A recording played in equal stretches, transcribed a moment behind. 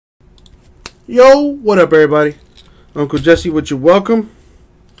Yo, what up, everybody? Uncle Jesse with you. Welcome.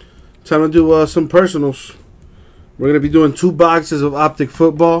 Time to do some personals. We're going to be doing 2 boxes of Optic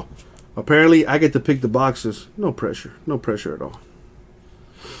football. Apparently, I get to pick the boxes. No pressure. No pressure at all.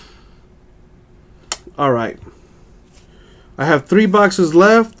 All right. I have 3 boxes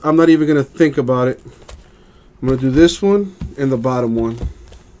left. I'm not even going to think about it. I'm going to do this one and the bottom one.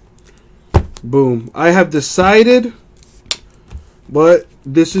 Boom. I have decided, but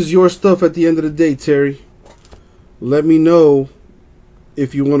this is your stuff at the end of the day, Terry. Let me know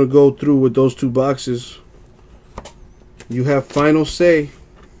if you want to go through with those 2 boxes. You have final say.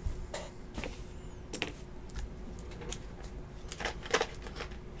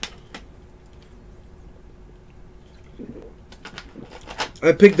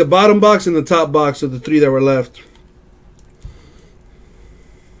 I picked the bottom box and the top box of the 3 that were left.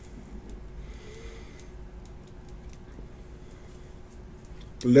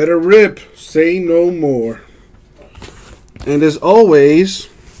 Let her rip. Say no more. And as always,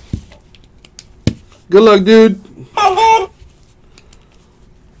 good luck, dude.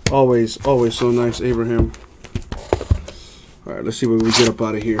 Always so nice, Abraham. All right, let's see what we get up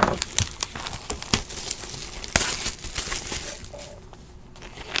out of here.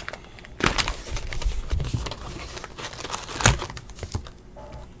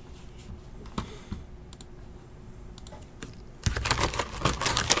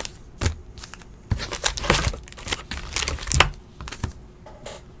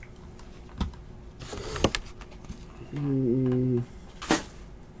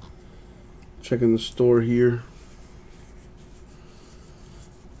 Checking the store here.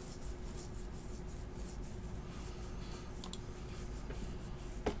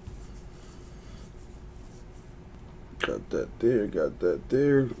 Got that there, got that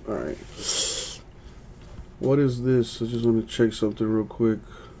there. All right. What is this? I just want to check something real quick.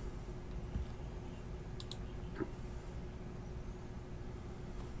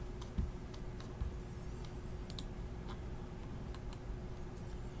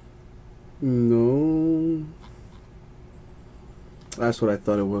 No. That's what I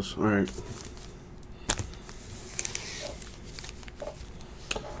thought it was. All right.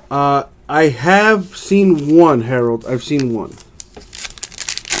 I have seen one, Harold. I've seen one.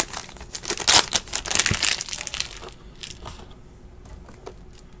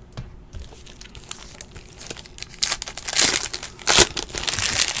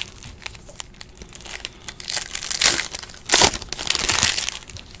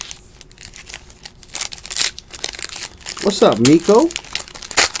 What's up, Miko?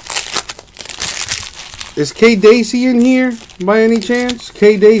 Is K Daisy in here by any chance?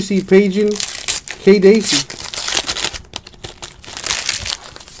 K Daisy paging K Daisy.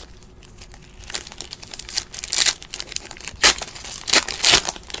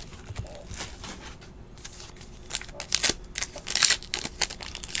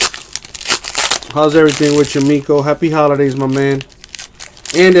 How's everything with you, Miko? Happy holidays, my man.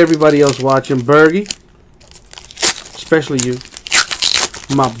 And everybody else watching. Bergie. Especially you,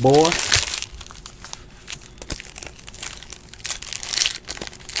 my boy.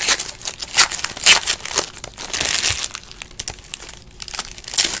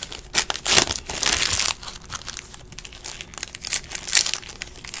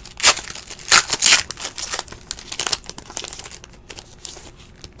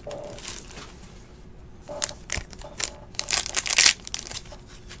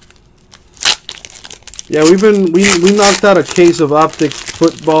 Yeah, we knocked out a case of Optic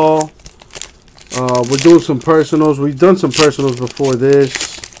football. We're doing some personals. We've done some personals before this.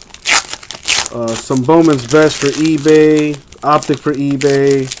 Some Bowman's Best for eBay, Optic for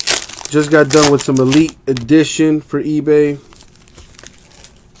eBay. Just got done with some Elite Edition for eBay.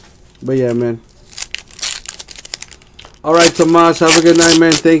 But yeah, man. All right, Tomas, have a good night,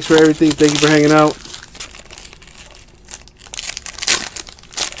 man. Thanks for everything. Thank you for hanging out.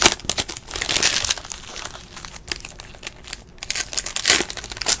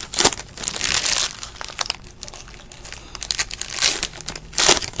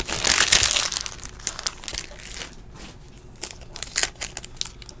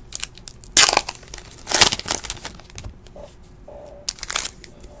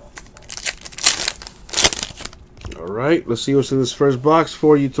 Alright, let's see what's in this first box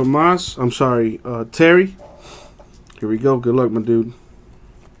for you, Tomas. I'm sorry, Terry. Here we go. Good luck, my dude.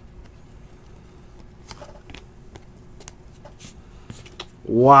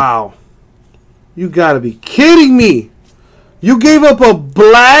 Wow. You gotta be kidding me. You gave up a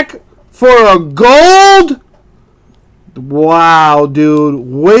black for a gold? Wow, dude.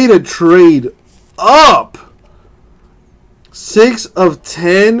 Way to trade up. 6 of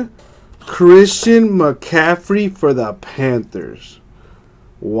 10. Christian McCaffrey for the Panthers.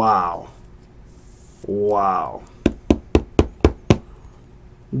 Wow. Wow.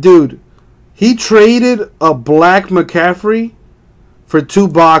 Dude, he traded a black McCaffrey for 2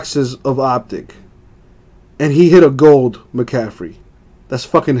 boxes of Optic. And he hit a gold McCaffrey. That's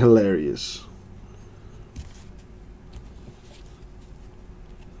fucking hilarious.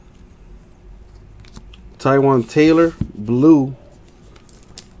 Taiwan Taylor, blue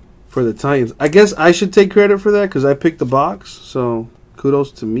for the Titans. I guess I should take credit for that because I picked the box. So,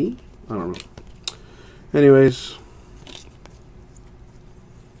 kudos to me. I don't know. Anyways.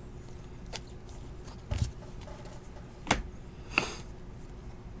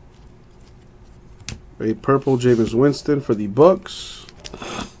 A purple Jameis Winston for the Bucks.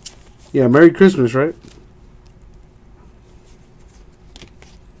 Yeah, Merry Christmas, right?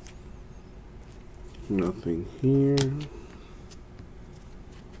 Nothing here.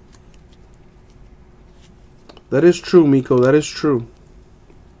 That is true, Miko. That is true.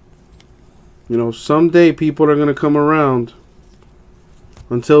 You know, someday people are going to come around.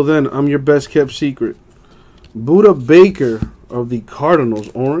 Until then, I'm your best kept secret. Buda Baker of the Cardinals,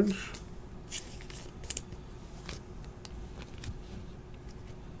 orange.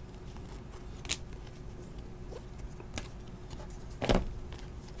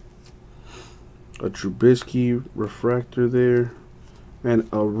 A Trubisky refractor there. And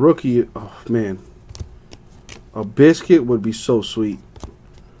a rookie. Oh, man. A biscuit would be so sweet.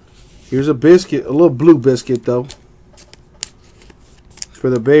 Here's a biscuit. A little blue biscuit, though. For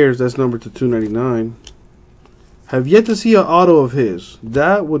the Bears, that's numbered to 299. Have yet to see an auto of his.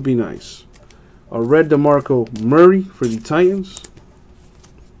 That would be nice. A red DeMarco Murray for the Titans.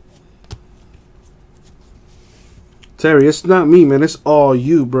 Terry, it's not me, man. It's all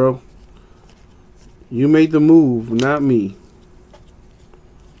you, bro. You made the move, not me.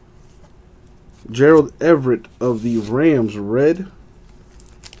 Gerald Everett of the Rams, red.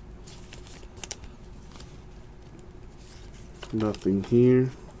 Nothing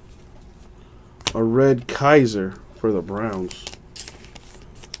here. A red Kaiser for the Browns.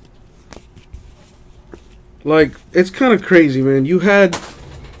 Like, it's kind of crazy, man. You had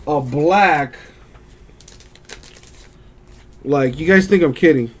a black. Like, you guys think I'm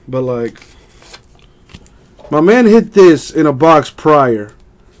kidding, but like, my man hit this in a box prior,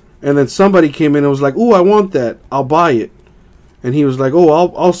 and then somebody came in and was like, "Ooh, I want that. I'll buy it." And he was like, "Oh,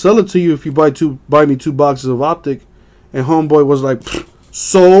 I'll sell it to you if you buy me 2 boxes of Optic." And homeboy was like,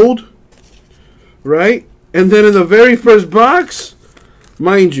 "Sold." Right? And then in the very first box,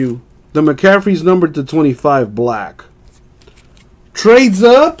 mind you, the McCaffrey's numbered to 25 black. Trades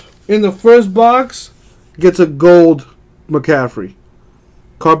up in the first box, gets a gold McCaffrey.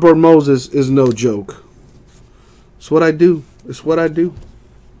 Cardboard Moses is no joke. It's what I do. It's what I do.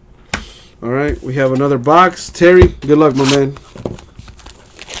 All right, we have another box. Terry, good luck, my man.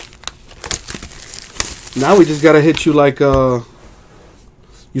 Now we just gotta hit you like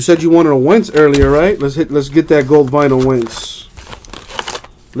you said you wanted a Wentz earlier, right? Let's get that gold vinyl Wentz.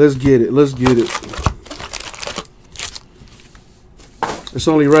 Let's get it. Let's get it. It's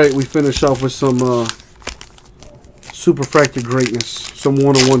only right we finish off with some superfractor greatness, some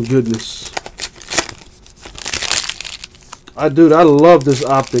one-on-one goodness. Dude, I love this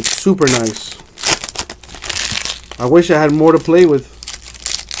Optic. Super nice. I wish I had more to play with.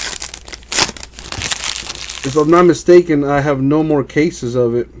 If I'm not mistaken, I have no more cases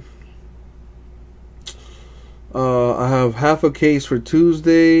of it. I have half a case for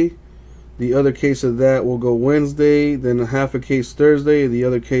Tuesday. The other case of that will go Wednesday. Then a half a case Thursday. The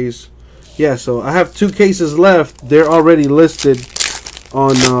other case... Yeah, so I have 2 cases left. They're already listed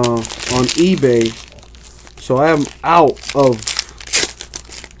on eBay. So I am out of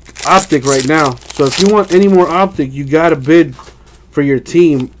Optic right now. So if you want any more Optic, you got to bid for your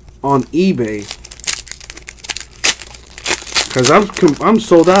team on eBay. Because I'm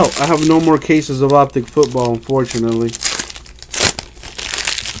sold out. I have no more cases of Optic football, unfortunately.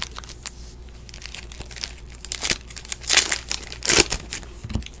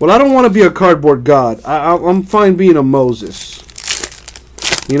 Well, I don't want to be a cardboard god. I'm fine being a Moses.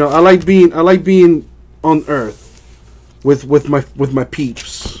 You know, I like being on Earth with my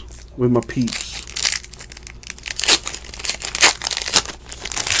peeps, with my peeps.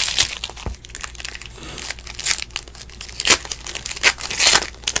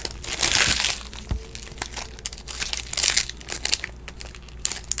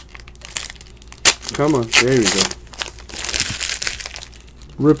 Come on, there you go.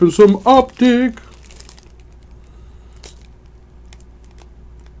 Ripping some Optic.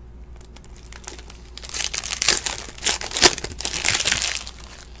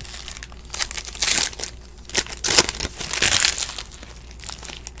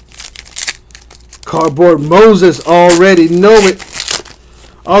 Cardboard Moses, already know it.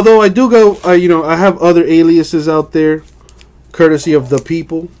 Although I do go, you know, I have other aliases out there, courtesy of the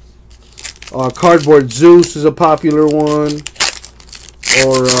people. Cardboard Zeus is a popular one.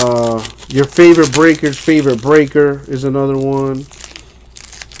 Or your favorite breaker's favorite breaker is another one.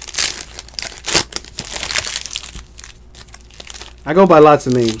 I go by lots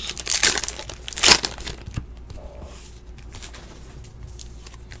of names.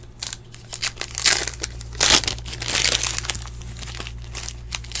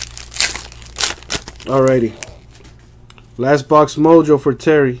 Alrighty. Last box mojo for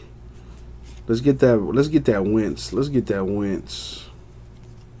Terry. Let's get that wince. Let's get that wince.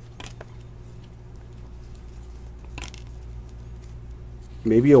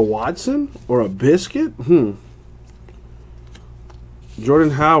 Maybe a Watson or a Biscuit? Jordan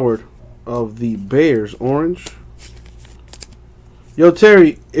Howard of the Bears, orange. Yo,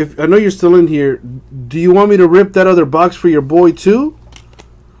 Terry, if I know you're still in here, do you want me to rip that other box for your boy too?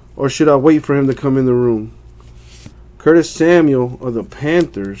 Or should I wait for him to come in the room? Curtis Samuel of the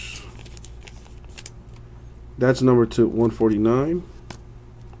Panthers. That's number 149.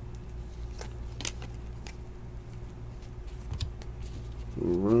 All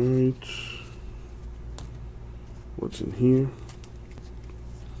right. What's in here?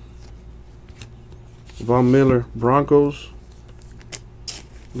 Von Miller, Broncos.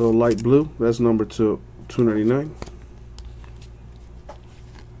 Little light blue. That's number 299.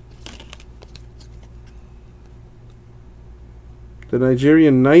 The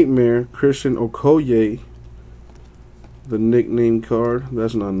Nigerian Nightmare, Christian Okoye. The nickname card.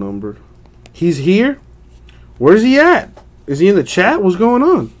 That's not numbered. He's here? Where's he at? Is he in the chat? What's going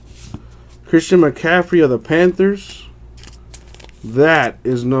on? Christian McCaffrey of the Panthers. That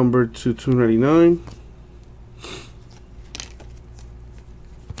is numbered to 299.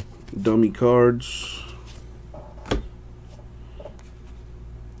 Dummy cards.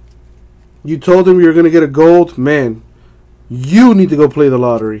 You told him you were going to get a gold? Man, you need to go play the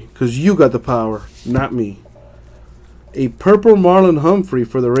lottery because you got the power, not me. A purple Marlon Humphrey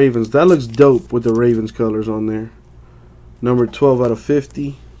for the Ravens. That looks dope with the Ravens colors on there. Number 12 out of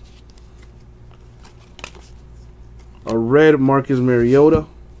 50. A red Marcus Mariota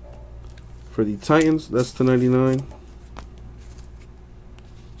for the Titans. That's to 99.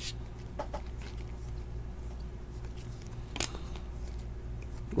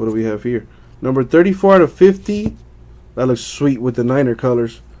 What do we have here? Number 34 out of 50. That looks sweet with the Niner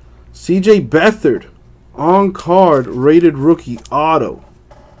colors. CJ Beathard. On card rated rookie auto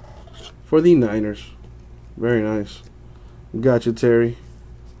for the Niners. Very nice. Gotcha, Terry.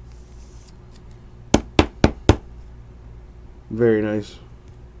 Very nice.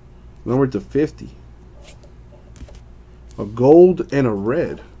 Number to 50. A gold and a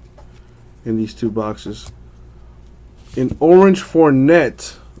red in these two boxes. An orange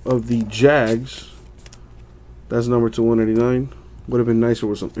Fournette of the Jags. That's number to 189. Would have been nicer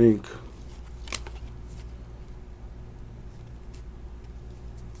with some ink.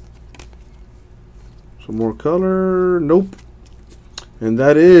 Some more color. Nope. And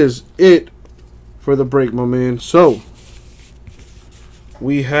that is it for the break, my man. So,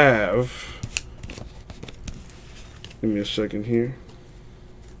 we have... Give me a second here.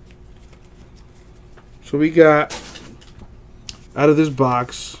 So, we got, out of this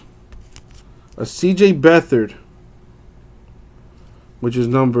box, a CJ Beathard, which is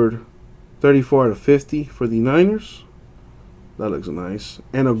numbered 34 out of 50 for the Niners. That looks nice.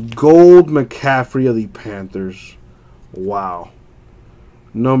 And a gold McCaffrey of the Panthers. Wow.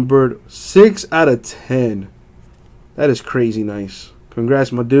 Numbered 6 out of 10. That is crazy nice.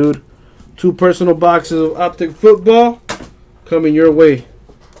 Congrats, my dude. 2 personal boxes of Optic football coming your way.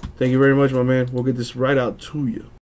 Thank you very much, my man. We'll get this right out to you.